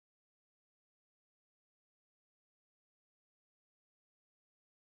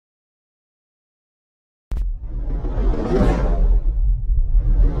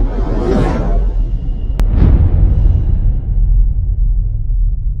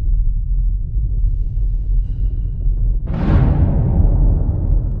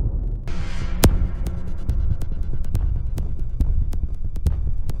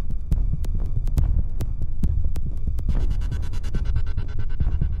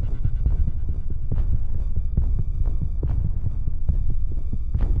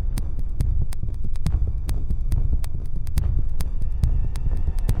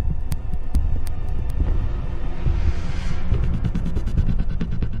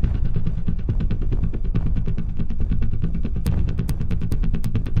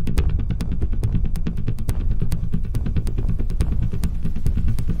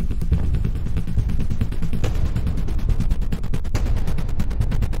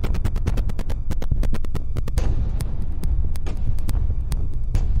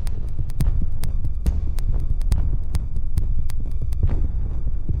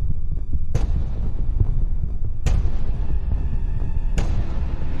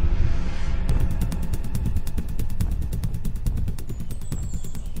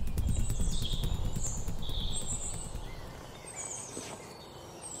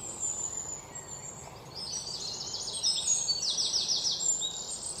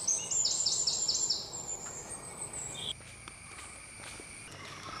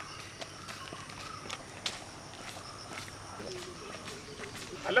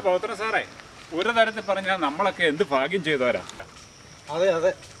അല്ല പൗത്ര സാറേ, ഒരു തരത്തിൽ പറഞ്ഞാൽ നമ്മളൊക്കെ എന്ത് ഭാഗ്യം ചെയ്തവരാ. അതെ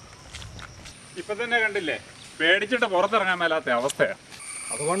അതെ, ഇപ്പൊ തന്നെ കണ്ടില്ലേ, പേടിച്ചിട്ട് പുറത്തിറങ്ങാൻ മേലാത്ത അവസ്ഥയാ.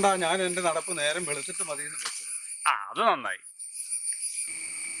 അതുകൊണ്ടാണ് ഞാൻ എൻ്റെ നടപ്പ് നേരം വെളുത്തിട്ട് മതിയെന്ന് വെച്ചത്. അത് നന്നായി.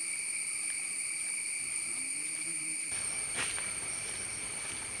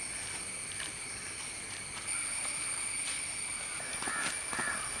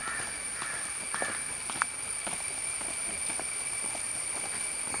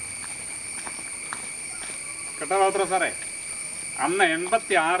 കേട്ടോ പൗത്ര സാറേ, അന്ന്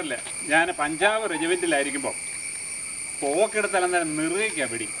 86-ല് ഞാൻ പഞ്ചാബ് റെജിമെൻറ്റിലായിരിക്കുമ്പോൾ പോക്കെടുത്തലന്നേരം നിറുകയ്ക്കാ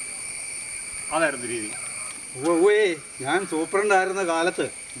പിടി. അതായിരുന്നു രീതി. ഓവേ, ഞാൻ സൂപ്രണ്ടായിരുന്ന കാലത്ത്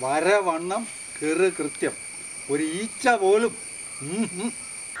വരവണ്ണം കെറു കൃത്യം, ഒരു ഈച്ച പോലും.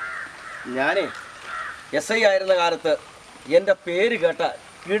 ഞാനേ SI ആയിരുന്ന കാലത്ത് എൻ്റെ പേര് കേട്ട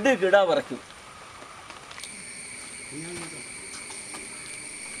കിടുകിട വരയ്ക്കും.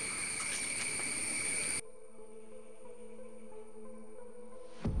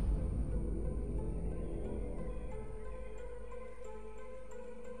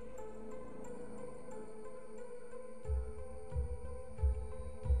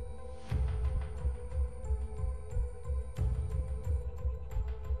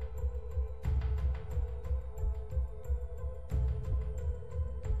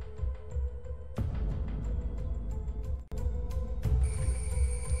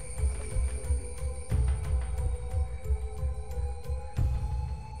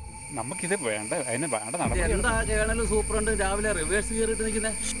 നമുക്കിത് വേണ്ട, അതിന് വേണ്ട നടന്നു. എന്താ കേണലും സൂപ്രണ്ട് രാവിലെ റിവേഴ്സ് കയറിയിട്ട്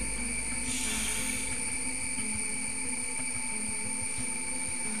നിൽക്കുന്നേ?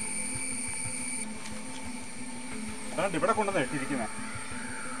 അതാണ് ഇവിടെ കൊണ്ടുവന്ന് ഇട്ടിരിക്കുന്നത്.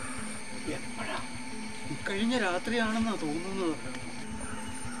 കഴിഞ്ഞ രാത്രിയാണെന്നാ തോന്നുന്നത്.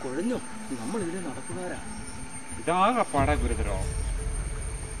 കുഴഞ്ഞു, നമ്മൾ ഇതിനെ നടക്കുന്നവരാ. ഇതാകെ പാടാ ഗുരുതരോ.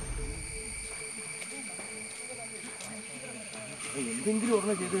 എന്തെങ്കിലും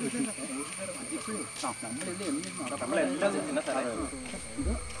ഓർമ്മ ചെയ്ത്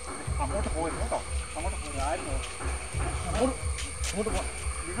അങ്ങോട്ട് പോയി കേട്ടോ, അങ്ങോട്ട് പോയി. ആരും അങ്ങോട്ട് പോകാം.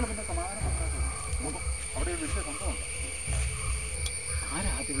 നിങ്ങൾ പിന്നെ സമാധാനം അവിടെ വലിയ സംഭവമുണ്ട്.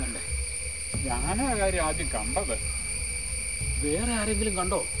 ആരാദ്യം കണ്ടേ? ഞാനാ കാര്യം ആദ്യം കണ്ടത്. വേറെ ആരെങ്കിലും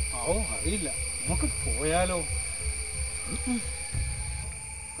കണ്ടോ? അറിയില്ല. നമുക്ക് പോയാലോ?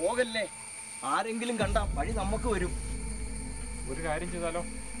 പോകല്ലേ, ആരെങ്കിലും കണ്ട വഴി നമുക്ക് വരും. ഒരു കാര്യം ചെയ്താലോ,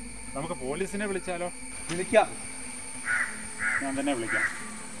 നമുക്ക് പോലീസിനെ വിളിച്ചാലോ? വിളിക്കാം, ഞാൻ തന്നെ വിളിക്കാം.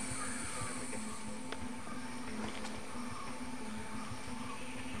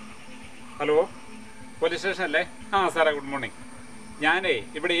 ഹലോ, പോലീസ് സ്റ്റേഷൻ അല്ലേ? സാറേ ഗുഡ് മോർണിംഗ്. ഞാനേ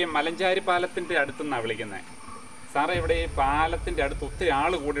ഇവിടെ ഈ മലഞ്ചാരി പാലത്തിൻ്റെ അടുത്തുനിന്നാണ് വിളിക്കുന്നത്. സാറേ, ഇവിടെ ഈ പാലത്തിൻ്റെ അടുത്ത് ഒത്തിരി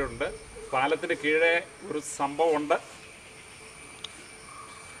ആൾ കൂടിയുണ്ട്. പാലത്തിൻ്റെ കീഴേ ഒരു സംഭവമുണ്ട്.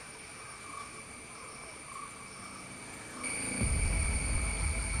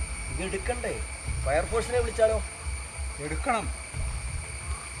 എടുക്കണ്ടേ? ഫയർഫോഴ്സിനെ വിളിച്ചാലോ? എടുക്കണം.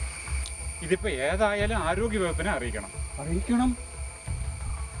 ഇതിപ്പോ ഏതായാലും ആരോഗ്യ വകുപ്പിനെ അറിയിക്കണം. അറിയിക്കണം.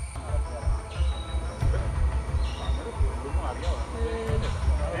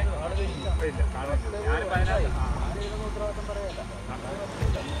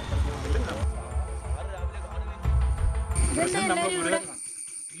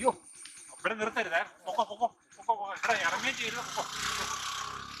 അയ്യോ, ഇവിടെ നിർത്തരുതേ. പൊക്കോ പൊക്കോ പൊക്കോ, ഇവിടെ ഇറങ്ങുകയും ചെയ്യരുത്. പൊക്കോ.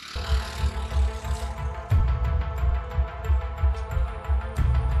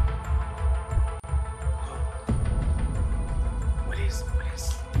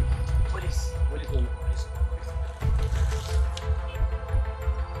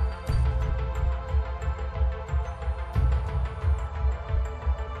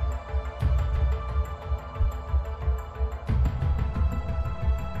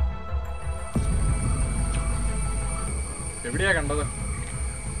 എവിടെയാ കണ്ടത്?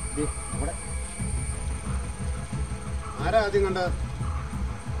 ആരാ ആദ്യം കണ്ടത്?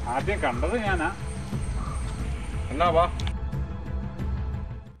 ആദ്യം കണ്ടത് ഞാനാ. എന്നാ വാ.